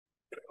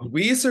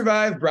We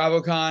survived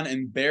BravoCon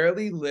and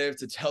barely lived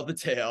to tell the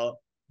tale.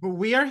 But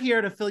we are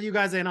here to fill you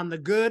guys in on the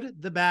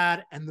good, the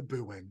bad, and the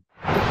booing.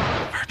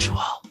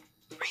 Virtual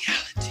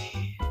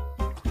reality.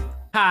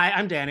 Hi,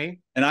 I'm Danny.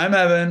 And I'm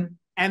Evan.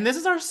 And this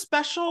is our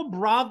special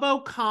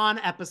BravoCon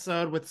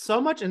episode with so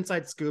much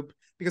inside scoop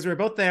because we were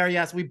both there.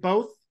 Yes, we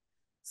both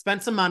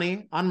spent some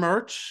money on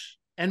merch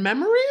and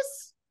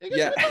memories.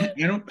 Yeah,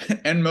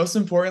 and most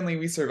importantly,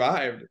 we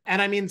survived.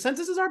 And I mean, since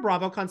this is our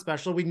BravoCon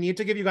special, we need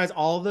to give you guys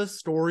all the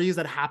stories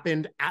that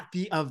happened at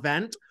the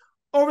event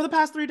over the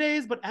past 3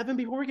 days. But Evan,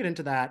 before we get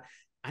into that,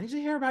 I need to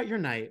hear about your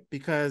night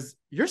because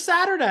your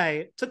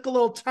Saturday took a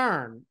little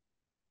turn.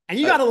 And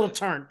you got a little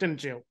turn,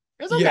 didn't you?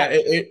 It was okay. Yeah,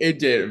 it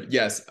did.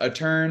 Yes, a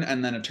turn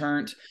and then a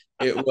turn.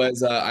 It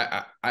was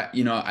I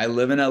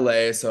live in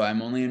LA, so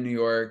I'm only in New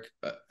York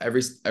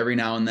every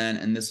now and then,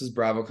 and this was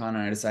BravoCon, and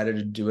I decided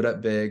to do it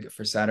up big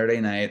for Saturday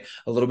night,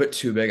 a little bit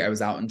too big. I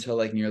was out until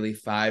like nearly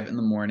 5 in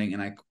the morning,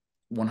 and I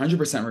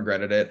 100%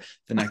 regretted it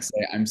the next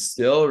day. I'm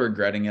still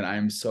regretting it.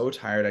 I'm so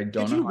tired. I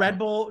don't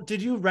know.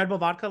 Did you Red Bull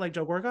vodka like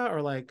Joe Gorga,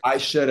 or like? I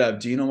should have.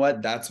 Do you know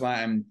what? That's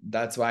why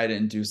I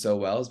didn't do so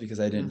well, is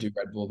because I didn't do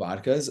Red Bull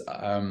vodkas.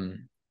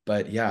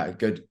 But yeah,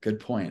 good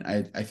point.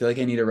 I feel like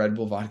I need a Red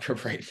Bull vodka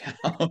right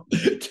now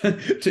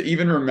to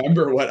even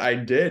remember what I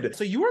did.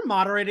 So you were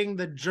moderating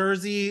the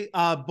Jersey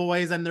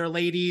boys and their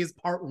ladies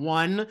part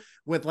 1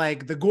 with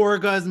like the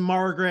Gorgas,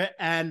 Margaret,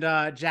 and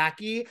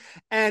Jackie.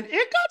 And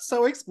it got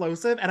so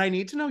explosive. And I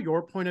need to know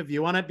your point of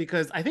view on it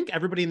because I think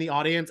everybody in the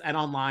audience and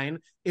online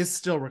is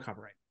still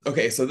recovering.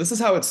 Okay, so this is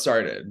how it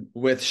started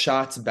with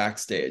shots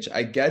backstage.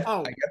 I get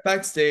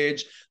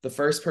backstage. The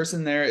first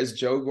person there is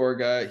Joe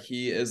Gorga.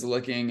 He is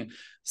looking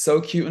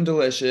so cute and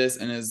delicious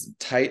in his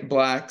tight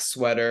black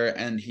sweater,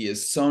 and he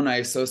is so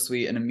nice, so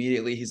sweet. And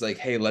immediately he's like,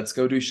 "Hey, let's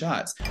go do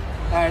shots." All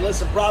right,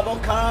 listen,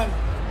 BravoCon.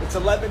 It's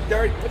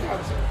 11:30. What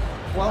time is it?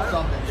 12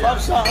 something.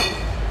 12 something.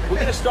 We're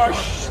gonna start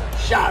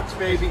shots,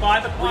 baby.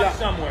 5 o'clock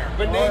somewhere.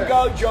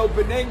 Beningo, Joe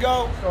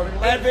Beningo,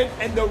 Evan,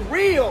 and the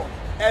real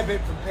Evan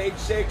from Page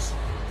 6.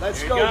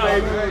 Let's go,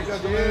 baby.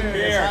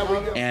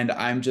 And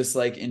I'm just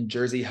like in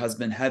Jersey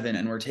husband heaven,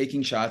 and we're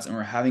taking shots and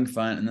we're having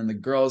fun. And then the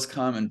girls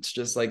come, and it's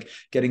just like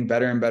getting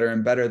better and better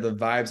and better. The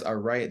vibes are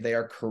right. They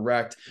are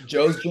correct.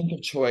 Joe's drink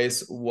of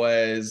choice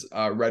was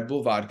Red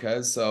Bull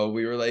vodka. So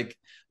we were like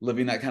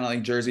living that kind of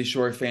like Jersey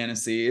Shore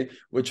fantasy,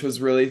 which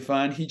was really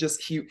fun.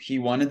 He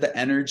wanted the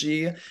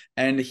energy,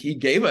 and he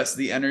gave us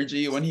the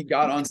energy when he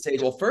got on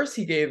stage. Well, first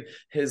he gave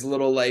his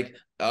little like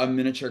a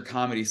miniature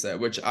comedy set,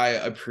 which I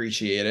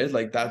appreciated.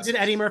 Like that's did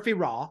Eddie Murphy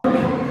Raw.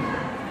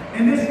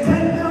 And this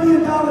 $10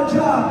 million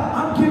job,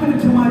 I'm giving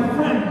it to my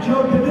friend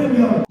Joe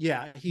Gorga.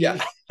 Yeah.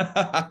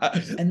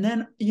 And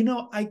then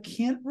I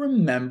can't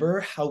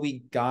remember how we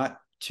got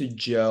to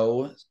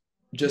Joe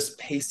just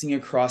pacing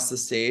across the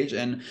stage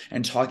and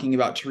talking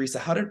about Teresa.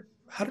 How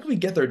did we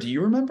get there? Do you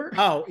remember?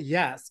 Oh,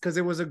 yes, because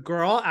it was a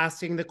girl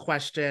asking the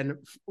question,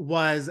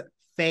 was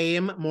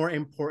fame more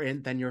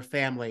important than your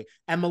family?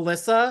 And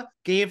Melissa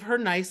gave her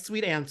nice,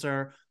 sweet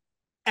answer.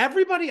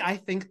 Everybody, I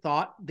think,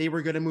 thought they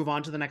were going to move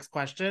on to the next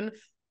question.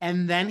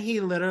 And then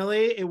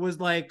it was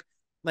like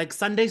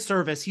Sunday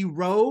service. He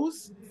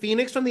rose,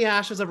 Phoenix from the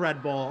ashes of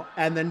Red Bull,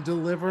 and then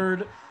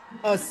delivered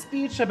a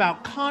speech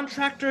about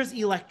contractors,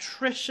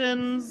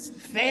 electricians,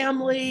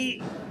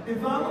 family.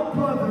 If I'm a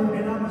brother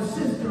and I'm a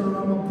sister,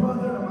 I'm a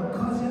brother, I'm a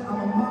cousin,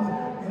 I'm a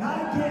mother, and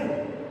I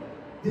get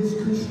this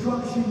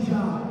construction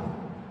job,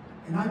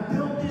 and I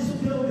built this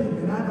building,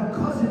 and I have a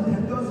cousin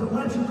that does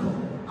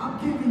electrical, I'm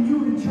giving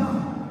you the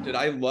job.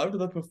 I loved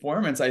the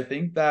performance. I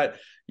think that,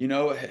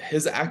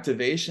 his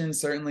activation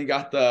certainly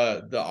got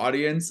the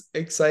audience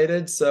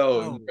excited.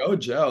 So go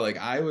Joe. Like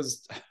I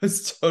was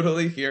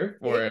totally here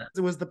for it.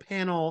 It was the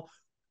panel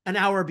an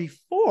hour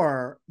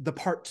before the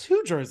part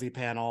 2 Jersey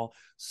panel.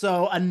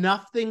 So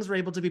enough things were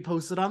able to be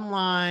posted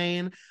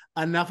online.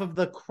 Enough of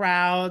the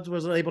crowds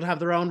was able to have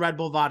their own Red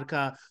Bull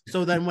vodka.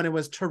 So then when it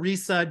was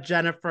Teresa,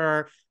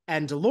 Jennifer,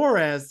 and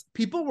Dolores,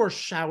 people were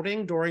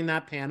shouting during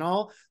that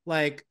panel,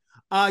 like,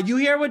 you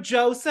hear what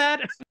Joe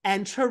said?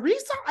 And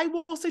Teresa, I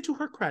will say to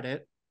her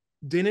credit,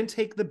 didn't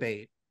take the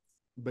bait.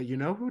 But you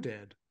know who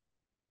did?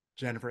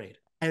 Jennifer Aydin.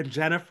 And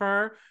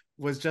Jennifer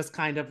was just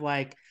kind of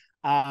like,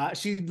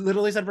 she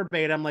literally said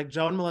verbatim, like,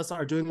 Joe and Melissa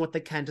are doing what they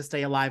can to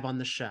stay alive on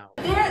the show.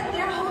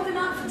 They're holding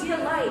on for dear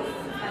life.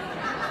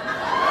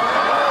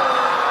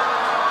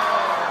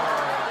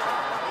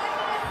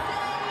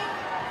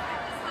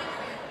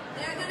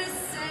 They're gonna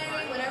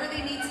say whatever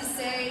they need to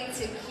say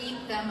to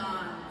keep them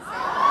on.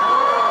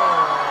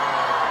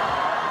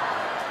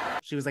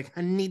 She was like,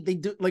 honey, they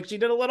do, like, she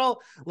did a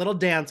little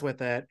dance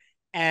with it.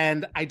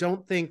 And I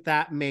don't think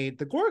that made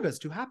the Gorgas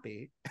too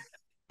happy.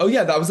 Oh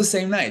yeah, that was the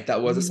same night.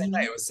 That was the same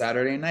night. It was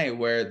Saturday night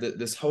where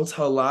this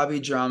hotel lobby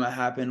drama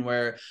happened,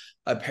 where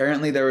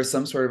apparently there was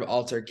some sort of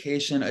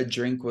altercation. A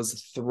drink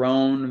was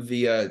thrown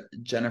via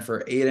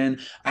Jennifer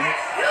Aydin.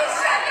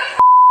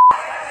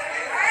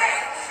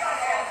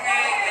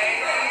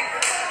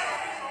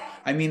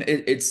 I mean,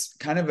 it's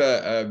kind of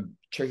a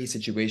tricky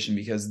situation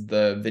because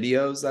the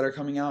videos that are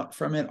coming out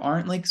from it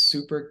aren't like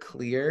super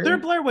clear. They're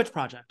Blair Witch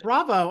Project.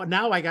 Bravo.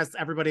 Now I guess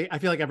I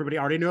feel like everybody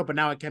already knew it, but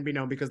now it can be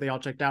known because they all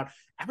checked out.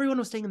 Everyone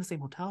was staying in the same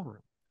hotel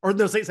room or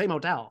the same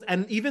hotel.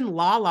 And even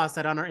Lala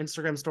said on our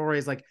Instagram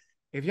stories, like,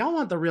 if y'all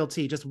want the real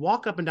tea, just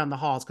walk up and down the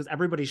halls because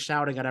everybody's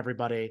shouting at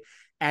everybody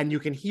and you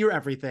can hear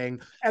everything.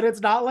 And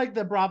it's not like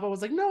the Bravo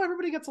was like, no,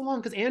 everybody gets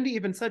along. Because Andy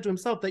even said to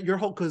himself that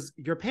because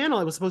your panel,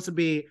 it was supposed to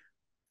be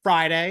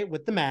Friday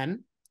with the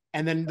men.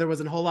 And then there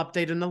was a whole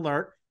update and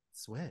alert,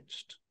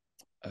 switched.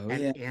 Oh,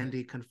 and yeah.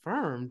 Andy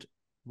confirmed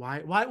why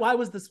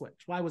was the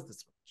switch? Why was the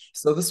switch?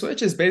 So the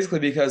switch is basically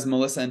because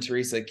Melissa and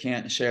Teresa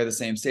can't share the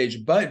same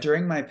stage. But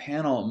during my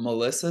panel,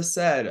 Melissa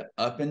said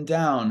up and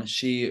down,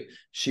 she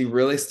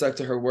really stuck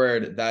to her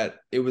word that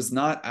it was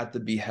not at the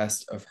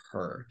behest of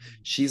her.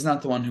 She's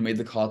not the one who made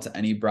the call to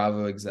any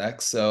Bravo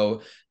exec.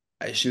 So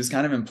she was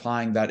kind of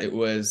implying that it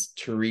was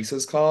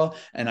Teresa's call.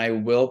 And I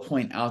will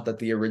point out that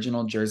the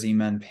original Jersey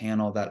Men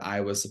panel that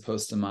I was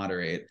supposed to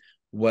moderate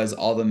was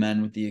all the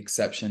men with the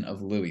exception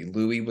of Louis.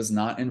 Louis was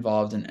not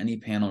involved in any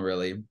panel,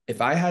 really. If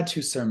I had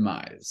to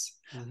surmise,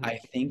 I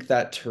think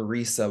that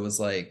Teresa was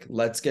like,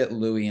 let's get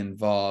Louis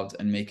involved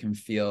and make him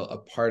feel a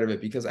part of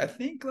it, because I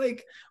think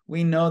like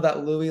we know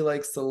that Louis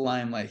likes the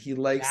limelight. He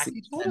likes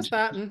He told us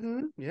that.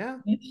 Yeah.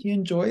 He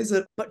enjoys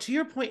it. But to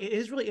your point, it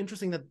is really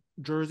interesting that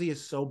Jersey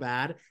is so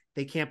bad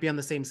they can't be on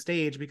the same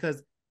stage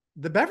because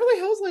the Beverly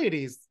Hills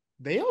ladies,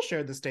 they all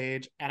shared the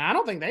stage, and I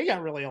don't think they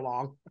got really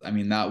along. I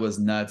mean, that was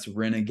nuts.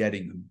 Rinna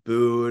getting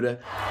booed.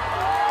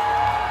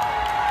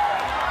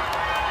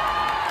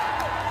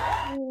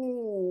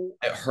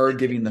 Her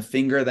giving the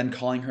finger, then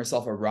calling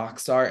herself a rock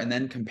star, and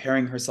then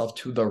comparing herself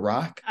to The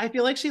Rock. I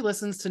feel like she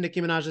listens to Nicki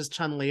Minaj's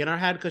Chun-Li in her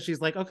head because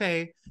she's like,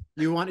 okay,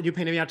 you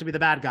painted me out to be the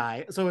bad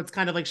guy. So it's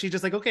kind of like she's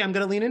just like, okay, I'm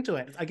going to lean into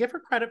it. I give her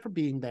credit for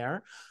being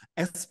there,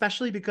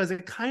 especially because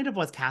it kind of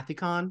was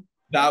KathyCon.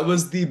 That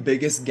was the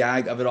biggest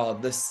gag of it all.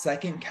 The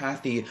second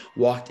Kathy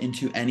walked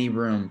into any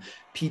room,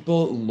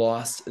 people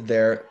lost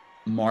their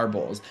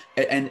marbles,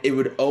 and it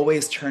would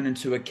always turn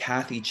into a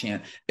Kathy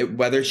chant,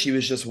 whether she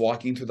was just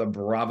walking through the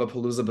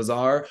Bravapalooza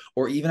Bazaar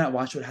or even at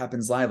Watch What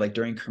Happens Live, like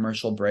during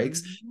commercial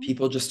breaks,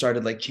 people just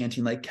started like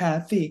chanting like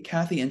Kathy,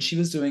 Kathy, and she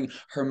was doing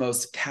her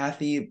most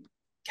Kathyist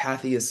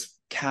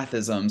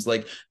Kathisms.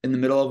 Like in the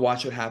middle of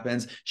Watch What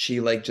Happens, she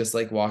like just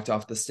like walked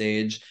off the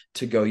stage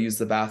to go use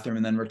the bathroom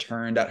and then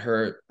returned at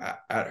her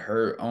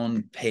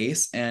own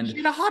pace, and she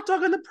had a hot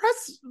dog on the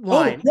press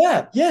line. Oh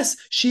yeah, yes,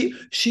 she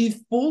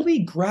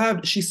fully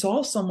grabbed, she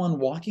saw someone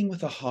walking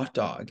with a hot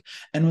dog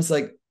and was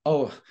like,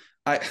 oh,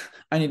 I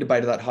need to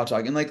bite of that hot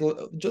dog, and like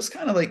just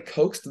kind of like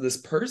coaxed this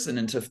person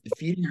into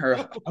feeding her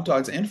hot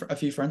dogs and a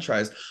few french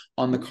fries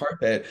on the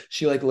carpet.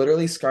 She like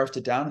literally scarfed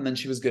it down and then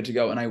she was good to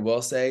go. And I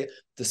will say,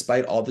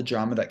 despite all the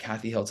drama that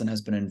Kathy Hilton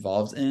has been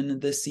involved in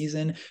this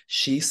season,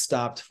 she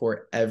stopped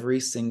for every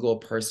single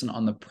person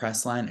on the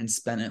press line and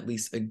spent at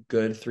least a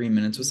good 3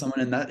 minutes with someone,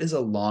 and that is a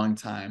long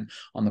time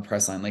on the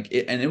press line.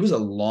 And it was a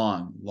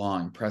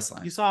long press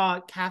line. You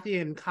saw Kathy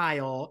and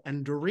Kyle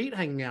and Dorit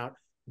hanging out.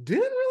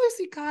 Didn't really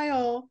see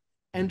Kyle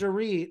and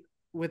Dorit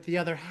with the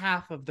other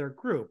half of their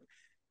group.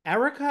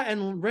 Erica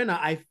and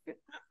Rinna,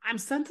 I'm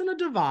sensing a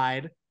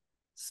divide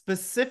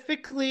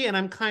specifically, and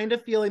I'm kind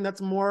of feeling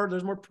there's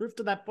more proof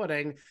to that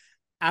pudding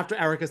after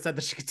Erica said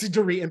that she could see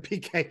Dorit and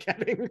PK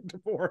getting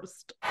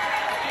divorced.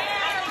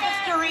 Erica's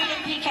Dorit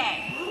and PK.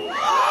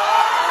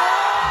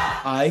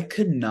 I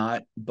could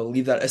not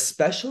believe that,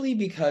 especially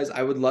because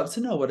I would love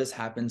to know what has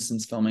happened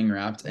since filming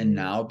Wrapped and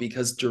now,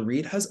 because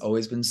Dorit has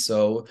always been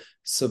so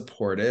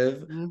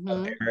supportive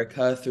of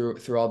Erica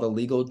through all the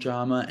legal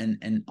drama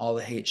and all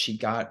the hate she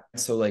got.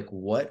 So like,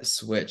 what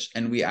switched?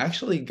 And we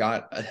actually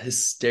got a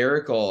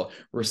hysterical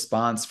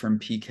response from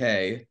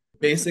PK,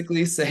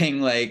 basically saying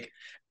like,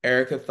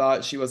 Erica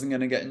thought she wasn't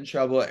going to get in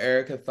trouble.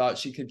 Erica thought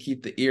she could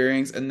keep the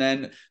earrings. And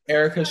then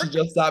Erica should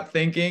just stop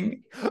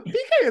thinking.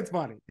 PK is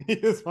funny. He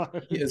is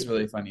funny. He is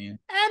really funny. And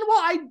well,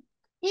 I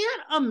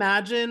can't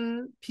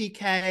imagine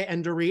PK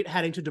and Dorit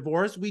heading to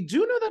divorce. We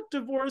do know that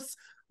divorce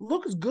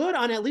looks good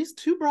on at least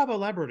 2 Bravo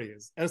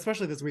celebrities,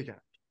 especially this weekend.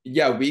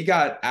 Yeah, we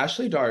got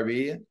Ashley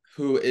Darby,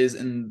 who is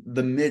in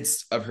the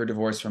midst of her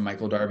divorce from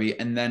Michael Darby.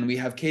 And then we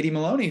have Katie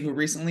Maloney, who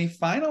recently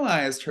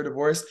finalized her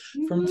divorce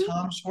from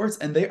Tom Schwartz.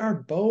 And they are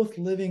both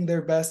living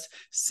their best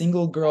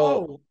single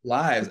girl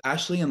lives.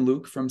 Ashley and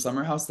Luke from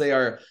Summer House, they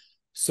are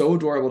so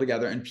adorable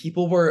together. And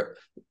people were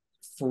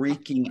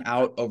freaking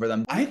out over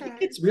them. I think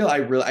it's real.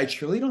 I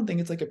truly don't think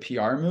it's like a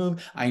PR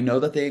move. I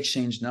know that they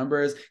exchanged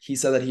numbers. He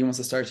said that he wants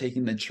to start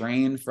taking the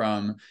train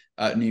from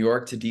New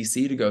York to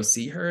DC to go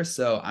see her.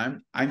 So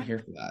I'm here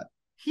for that.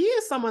 He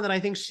is someone that I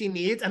think she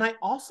needs. And I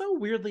also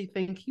weirdly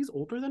think he's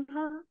older than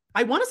her.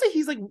 I want to say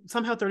he's like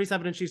somehow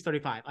 37 and she's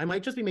 35. I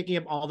might just be making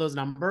up all those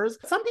numbers.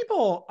 Some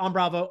people on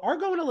Bravo are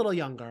going a little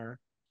younger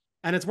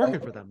and it's working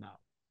for them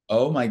though.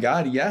 Oh my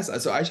God, yes.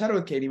 So I chatted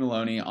with Katie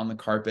Maloney on the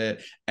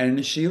carpet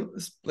and she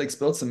like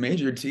spilled some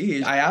major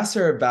tea. I asked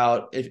her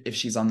about if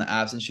she's on the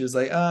apps and she was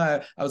like,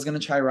 I was gonna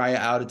try Raya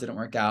out. It didn't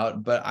work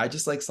out, but I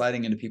just like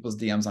sliding into people's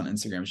DMs on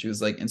Instagram. She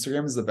was like,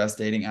 Instagram is the best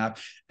dating app.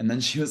 And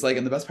then she was like,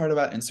 and the best part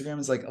about Instagram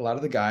is like a lot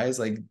of the guys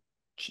like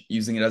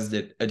using it as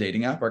a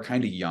dating app are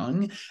kind of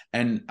young.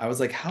 And I was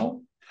like, how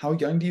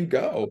young do you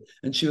go?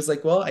 And she was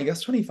like, well, I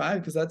guess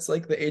 25, because that's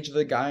like the age of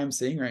the guy I'm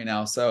seeing right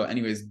now. So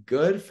anyways,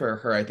 good for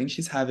her. I think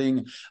she's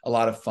having a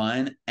lot of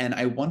fun. And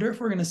I wonder if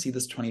we're going to see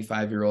this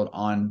 25-year-old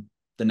on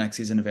the next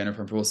season of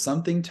Vanderpump Rules.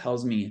 Something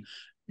tells me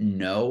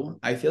no.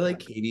 I feel like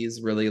Katie's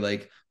really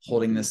like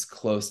holding this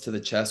close to the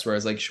chest,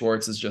 whereas like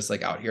Schwartz is just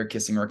like out here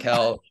kissing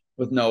Raquel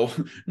with no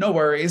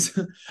worries.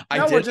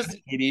 I did ask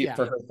Katie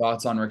for her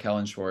thoughts on Raquel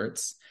and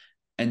Schwartz,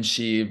 and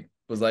she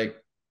was like,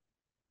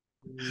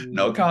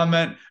 no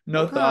comment,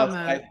 no thoughts.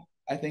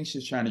 I think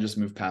she's trying to just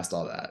move past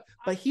all that.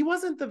 But he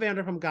wasn't the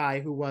Vanderpump guy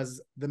who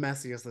was the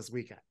messiest this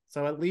weekend.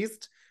 So at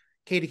least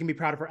Katie can be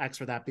proud of her ex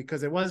for that,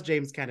 because it was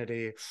James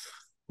Kennedy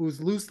whose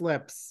loose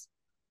lips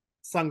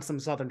sung some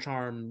Southern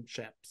Charm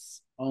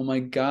ships. Oh my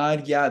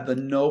God. Yeah. The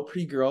no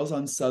pretty girls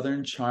on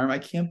Southern Charm. I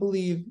can't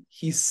believe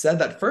he said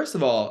that. First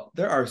of all,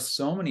 there are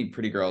so many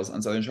pretty girls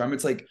on Southern Charm.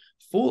 It's like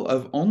full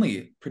of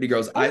only pretty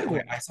girls.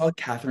 I saw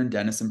Catherine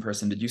Dennis in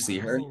person. Did you see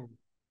her?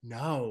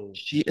 No.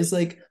 She is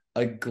like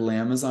a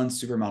glamazon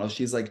supermodel.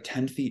 She's like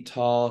 10 feet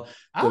tall,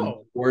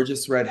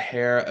 gorgeous red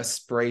hair, a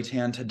spray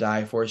tan to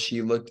die for.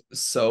 She looked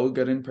so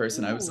good in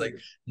person. I was like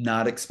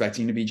not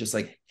expecting to be just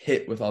like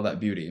hit with all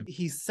that beauty.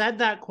 He said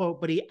that quote,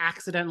 but he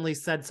accidentally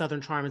said Southern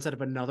Charm instead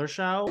of another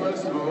show.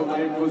 First of all,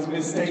 I was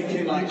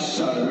mistaking like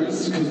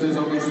shows, because there's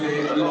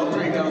obviously a lot of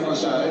pretty girls on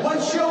shows.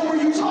 What show were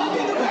you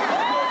talking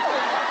about?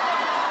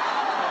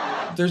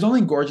 There's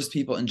only gorgeous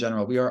people in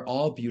general. We are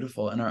all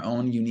beautiful in our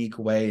own unique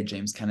way,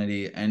 James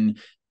Kennedy, and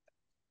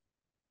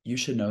you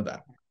should know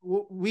that.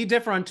 We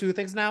differ on two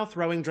things now,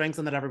 throwing drinks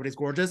and that everybody's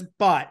gorgeous,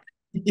 but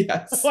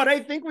yes, what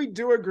I think we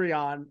do agree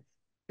on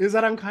is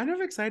that I'm kind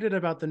of excited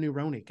about the new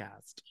RHONJ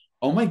cast.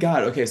 Oh my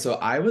God. Okay, so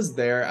I was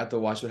there at the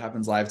Watch What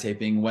Happens live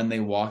taping when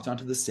they walked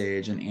onto the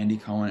stage and Andy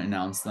Cohen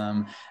announced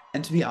them.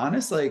 And to be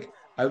honest, like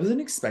I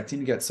wasn't expecting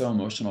to get so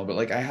emotional, but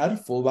like I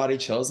had full body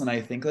chills, and I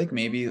think like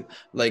maybe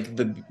like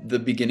the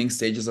beginning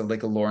stages of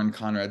like a Lauren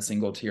Conrad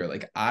single tear.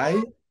 Like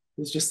I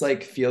was just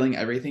like feeling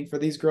everything for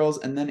these girls.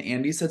 And then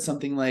Andy said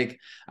something like,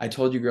 I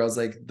told you girls,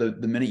 like the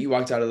minute you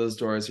walked out of those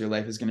doors, your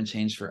life is going to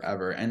change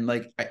forever. And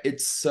like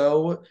it's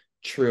so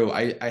true.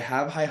 I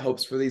have high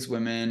hopes for these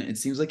women. It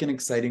seems like an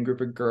exciting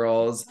group of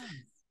girls.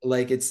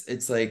 Like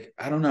it's like,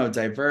 I don't know,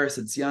 diverse,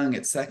 it's young,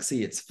 it's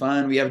sexy, it's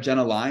fun. We have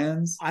Jenna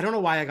Lyons. I don't know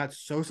why I got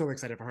so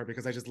excited for her,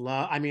 because I just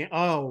love, I mean,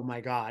 oh my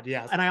God,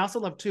 yes. And I also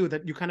love too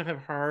that you kind of have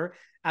her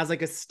as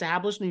like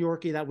established New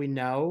Yorkie that we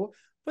know,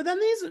 but then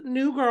these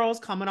new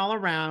girls coming all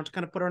around to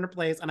kind of put her in her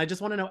place. And I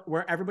just want to know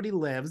where everybody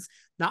lives,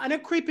 not in a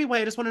creepy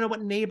way. I just want to know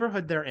what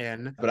neighborhood they're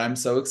in. But I'm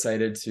so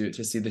excited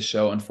to see the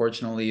show.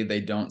 Unfortunately, they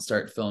don't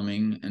start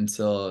filming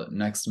until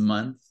next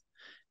month.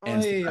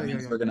 And so that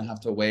means we're going to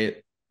have to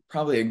wait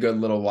probably a good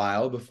little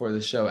while before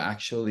the show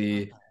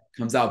actually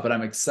comes out. But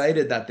I'm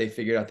excited that they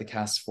figured out the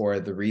cast for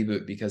the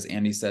reboot, because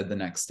Andy said the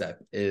next step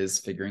is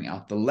figuring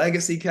out the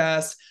legacy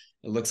cast.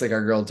 It looks like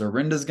our girl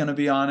Dorinda's going to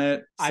be on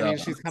it. So I mean,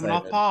 she's coming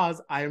off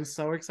pause. I am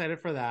so excited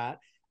for that.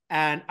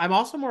 And I'm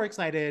also more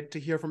excited to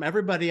hear from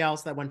everybody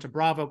else that went to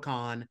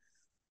BravoCon.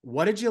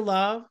 What did you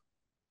love?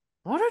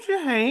 What did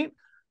you hate?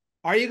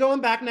 Are you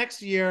going back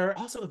next year?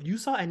 Also, if you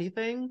saw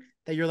anything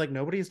that you're like,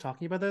 nobody's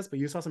talking about this, but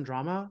you saw some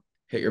drama,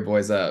 hit your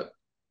boys up.